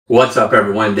What's up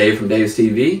everyone, Dave from Dave's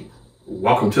TV.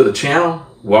 Welcome to the channel,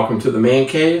 welcome to the man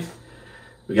cave.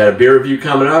 We got a beer review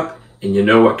coming up, and you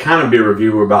know what kind of beer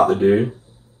review we're about to do.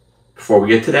 Before we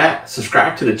get to that,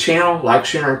 subscribe to the channel, like,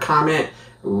 share, and comment.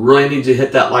 Really need you to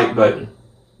hit that like button.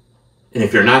 And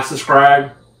if you're not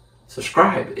subscribed,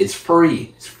 subscribe. It's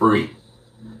free, it's free.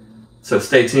 So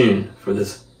stay tuned for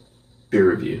this beer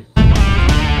review.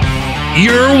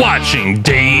 You're watching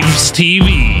Dave's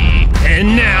TV.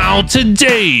 And now to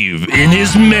Dave in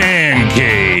his man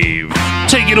cave.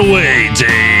 Take it away,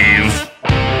 Dave.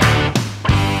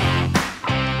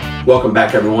 Welcome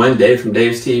back everyone, Dave from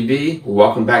Dave's TV.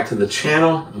 Welcome back to the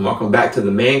channel and welcome back to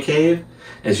the man cave.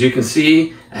 As you can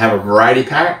see, I have a variety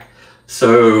pack.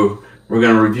 So we're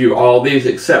going to review all these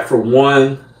except for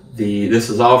one. This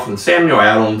is all from Samuel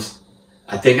Adams.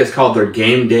 I think it's called their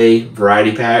Game Day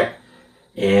Variety Pack.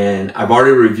 And I've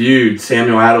already reviewed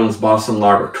Samuel Adams Boston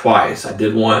Lager twice. I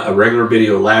did a regular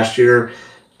video last year.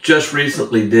 Just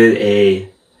recently did a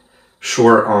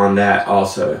short on that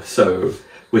also. So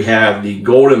we have the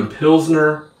Golden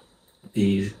Pilsner,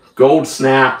 the Cold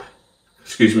Snap,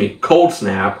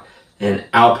 and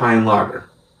Alpine Lager.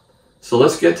 So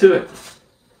let's get to it.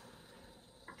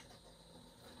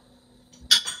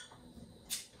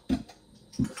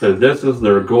 So this is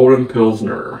their Golden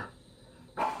Pilsner.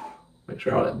 Make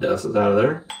sure all that dust is out of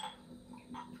there.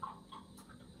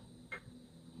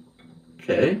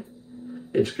 Okay.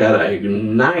 It's got a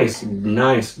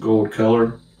nice gold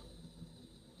color.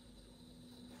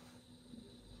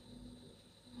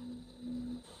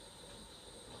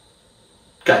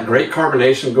 Got great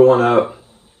carbonation going up.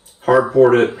 Hard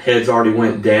poured it. Heads already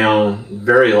went down.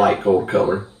 Very light gold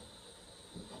color.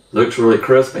 Looks really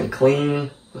crisp and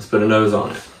clean. Let's put a nose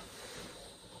on it.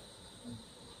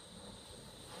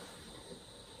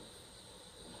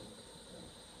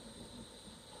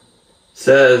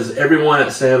 Says everyone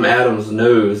at Sam Adams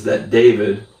knows that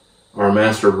David, our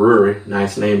master brewery,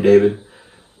 nice name David,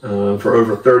 for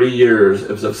over 30 years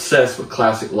is obsessed with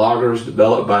classic lagers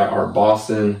developed by our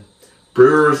Boston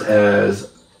brewers.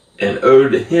 As an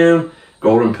ode to him,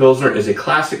 Golden Pilsner is a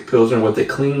classic Pilsner with a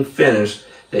clean finish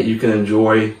that you can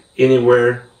enjoy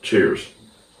anywhere. Cheers.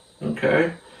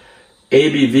 Okay.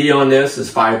 ABV on this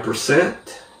is 5%.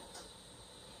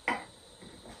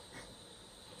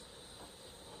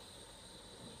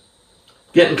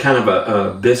 Getting kind of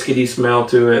a biscuity smell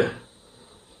to it,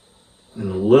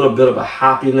 and a little bit of a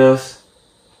hoppiness.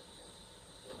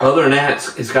 Other than that,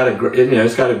 it's got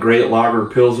a great lager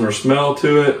Pilsner smell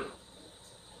to it.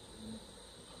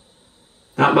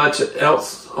 Not much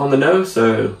else on the nose,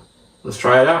 so let's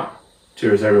try it out.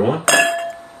 Cheers, everyone.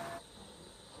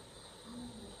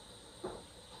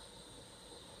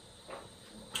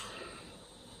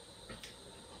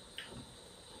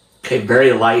 Okay,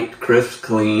 very light, crisp,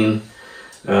 clean.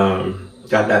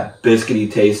 Got that biscuity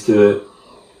taste to it,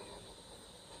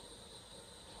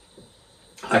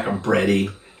 like a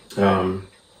bready. A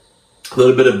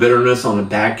little bit of bitterness on the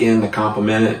back end to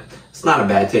complement it. It's not a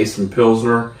bad tasting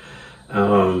Pilsner.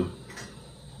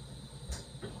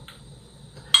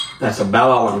 That's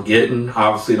about all I'm getting.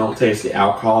 Obviously don't taste the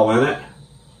alcohol in it.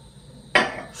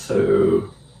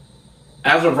 So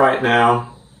as of right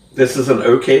now, this is an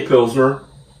okay Pilsner.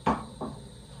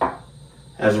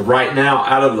 As of right now,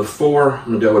 out of the four, I'm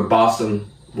going to go with Boston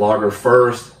Lager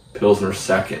first, Pilsner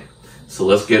second. So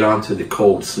let's get on to the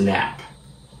Cold Snap.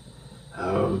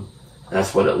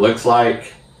 That's what it looks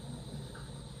like.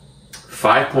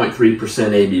 5.3%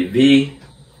 ABV.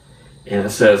 And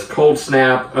it says, Cold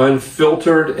Snap,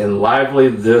 unfiltered and lively,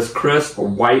 this crisp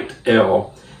white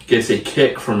ale gets a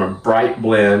kick from a bright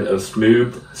blend of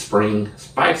smooth spring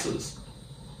spices.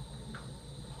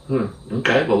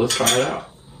 Okay, well let's try it out.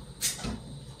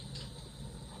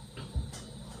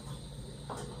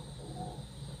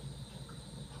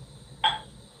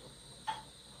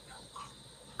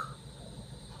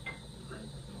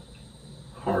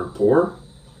 Hard pour.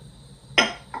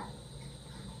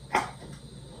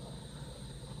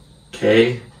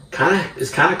 Okay, it's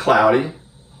kind of cloudy.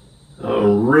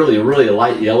 Really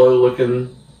light yellow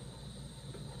looking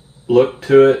look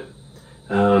to it.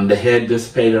 The head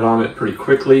dissipated on it pretty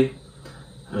quickly.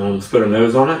 Let's put a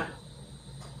nose on it.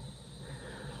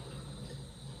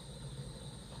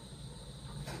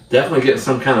 Definitely getting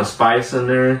some kind of spice in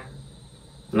there.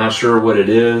 I'm not sure what it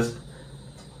is.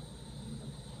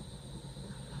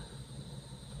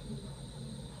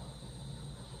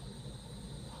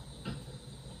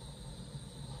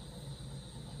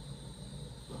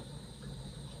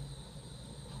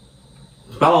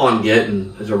 About all I'm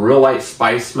getting is a real light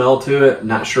spice smell to it.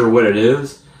 Not sure what it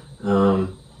is.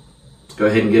 Let's go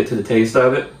ahead and get to the taste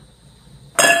of it.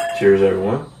 Cheers,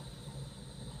 everyone.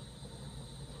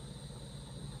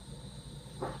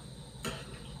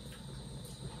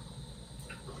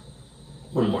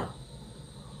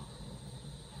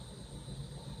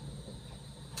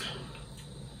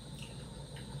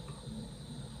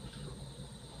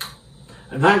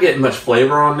 I'm not getting much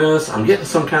flavor on this. I'm getting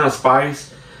some kind of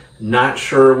spice. Not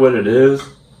sure what it is.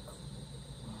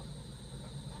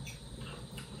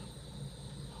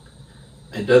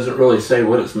 It doesn't really say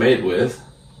what it's made with.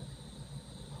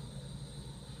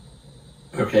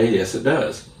 Okay, yes it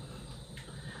does.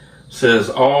 It says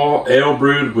all ale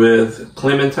brewed with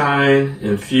clementine,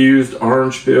 infused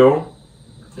orange peel,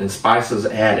 and spices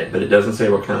added, but it doesn't say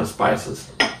what kind of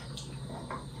spices.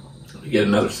 Let me get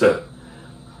another sip.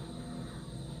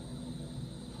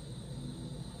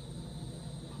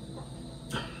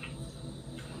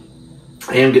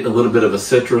 I am getting a little bit of a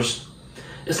citrus.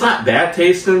 It's not bad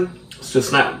tasting. It's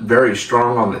just not very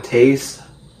strong on the taste.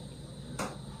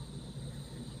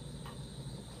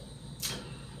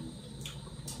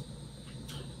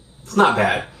 It's not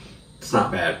bad. It's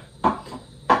not bad.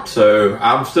 So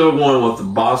I'm still going with the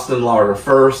Boston Lager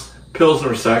first,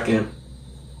 Pilsner second.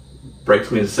 Breaks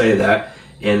me to say that.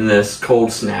 And this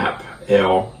Cold Snap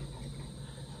Ale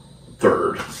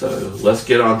third. So let's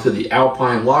get on to the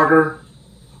Alpine Lager.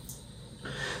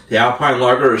 The Alpine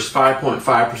Lager is 5.5%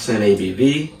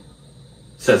 ABV. It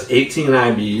says 18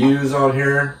 IBUs on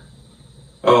here.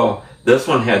 Oh, this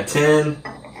one had 10.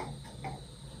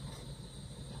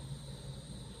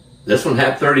 This one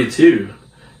had 32.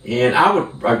 And I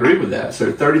would agree with that.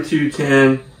 So 32,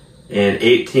 10, and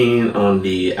 18 on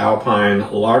the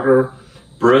Alpine Lager.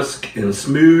 Brisk and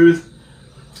smooth.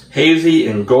 Hazy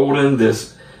and golden.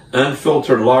 This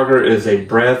unfiltered lager is a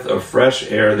breath of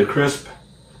fresh air. The crisp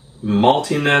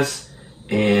maltiness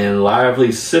and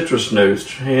lively citrus notes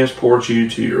transport you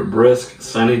to your brisk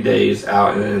sunny days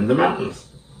out in the mountains.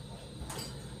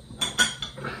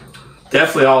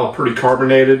 Definitely all pretty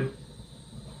carbonated.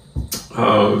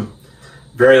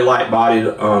 Very light bodied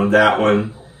on that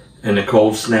one. And the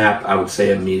Cold Snap, I would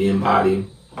say a medium body.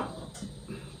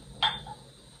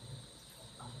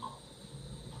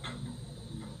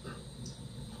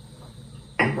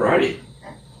 Alrighty.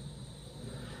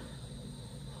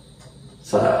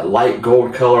 It's a light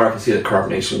gold color. I can see the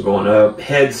carbonation going up.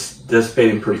 Head's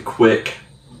dissipating pretty quick.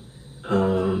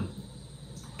 A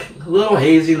little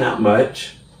hazy, not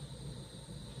much.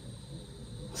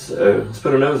 So let's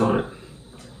put a nose on it.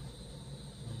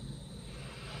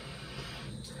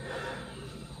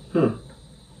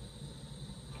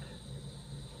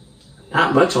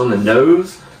 Not much on the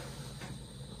nose.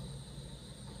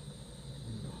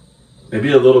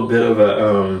 Maybe a little bit of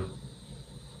a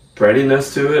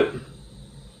breadiness to it.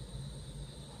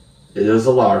 It is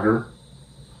a lager.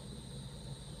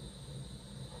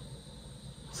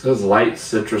 It says light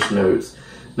citrus notes.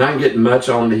 Not getting much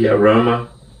on the aroma.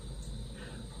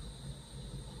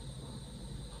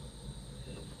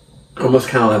 Almost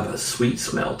kind of have a sweet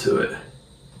smell to it.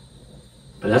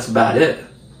 But that's about it.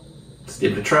 Let's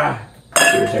give it a try.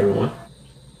 Cheers, everyone.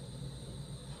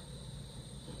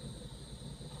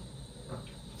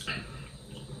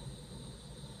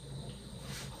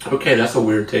 Okay, that's a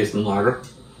weird tasting lager.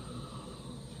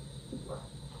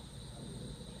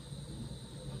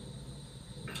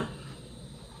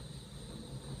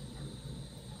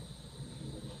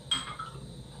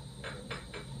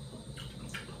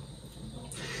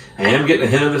 I am getting a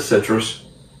hint of the citrus.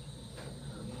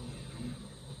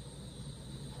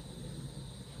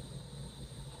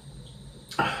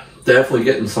 Definitely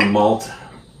getting some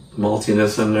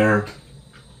maltiness in there.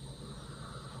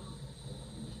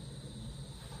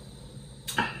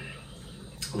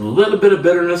 A little bit of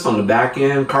bitterness on the back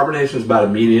end. Carbonation is about a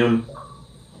medium.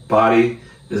 Body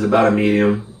is about a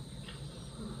medium.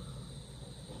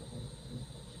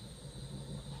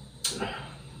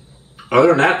 Other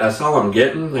than that, that's all I'm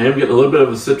getting. I am getting a little bit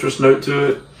of a citrus note to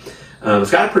it.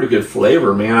 It's got a pretty good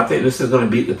flavor, man. I think this is going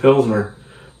to beat the Pilsner,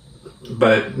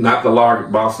 but not the lager,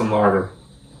 Boston Lager.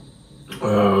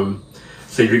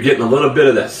 So you're getting a little bit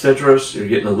of that citrus. You're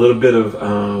getting a little bit of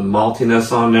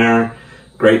maltiness on there.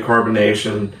 Great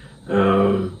carbonation.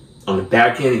 On the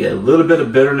back end, you get a little bit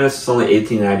of bitterness. It's only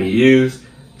 18 IBUs.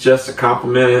 Just to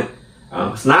compliment it.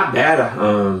 It's not bad.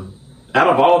 Out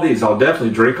of all of these, I'll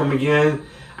definitely drink them again.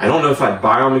 I don't know if I'd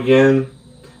buy them again.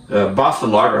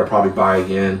 Boston Lager I'd probably buy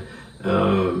again.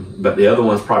 But the other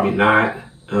one's probably not.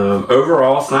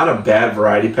 Overall, it's not a bad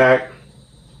variety pack.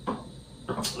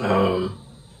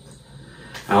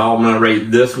 I'm going to rate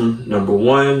this one number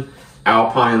 1,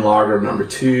 Alpine Lager number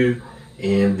 2,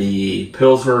 and the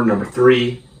Pilsner number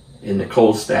 3, and the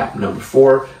Cold Snap number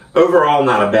 4. Overall,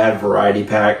 not a bad variety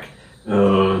pack.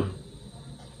 I'm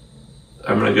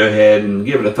going to go ahead and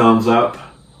give it a thumbs up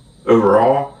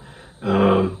overall.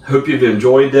 Hope you've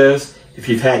enjoyed this. If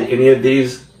you've had any of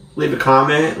these, leave a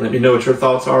comment. Let me know what your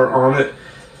thoughts are on it.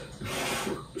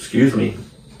 Excuse me.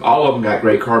 All of them got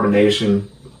great carbonation.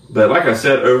 But like I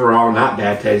said, overall, not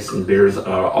bad tasting beers at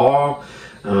all.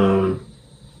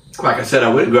 Like I said,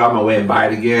 I wouldn't go out of my way and buy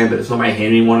it again, but if somebody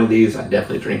handed me one of these, I'd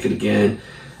definitely drink it again.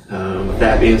 With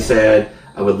that being said,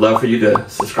 I would love for you to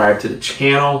subscribe to the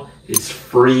channel. It's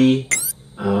free.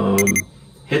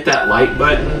 Hit that like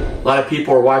button. A lot of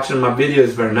people are watching my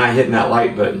videos but are not hitting that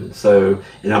like button. So,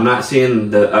 and I'm not seeing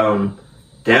the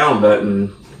down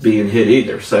button being hit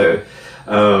either. So,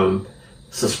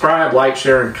 subscribe, like,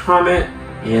 share, and comment.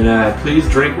 And please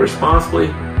drink responsibly.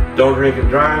 Don't drink and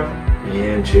drive.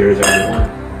 And cheers,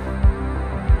 everyone.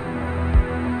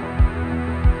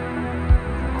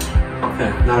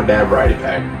 Not a bad variety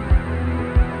pack.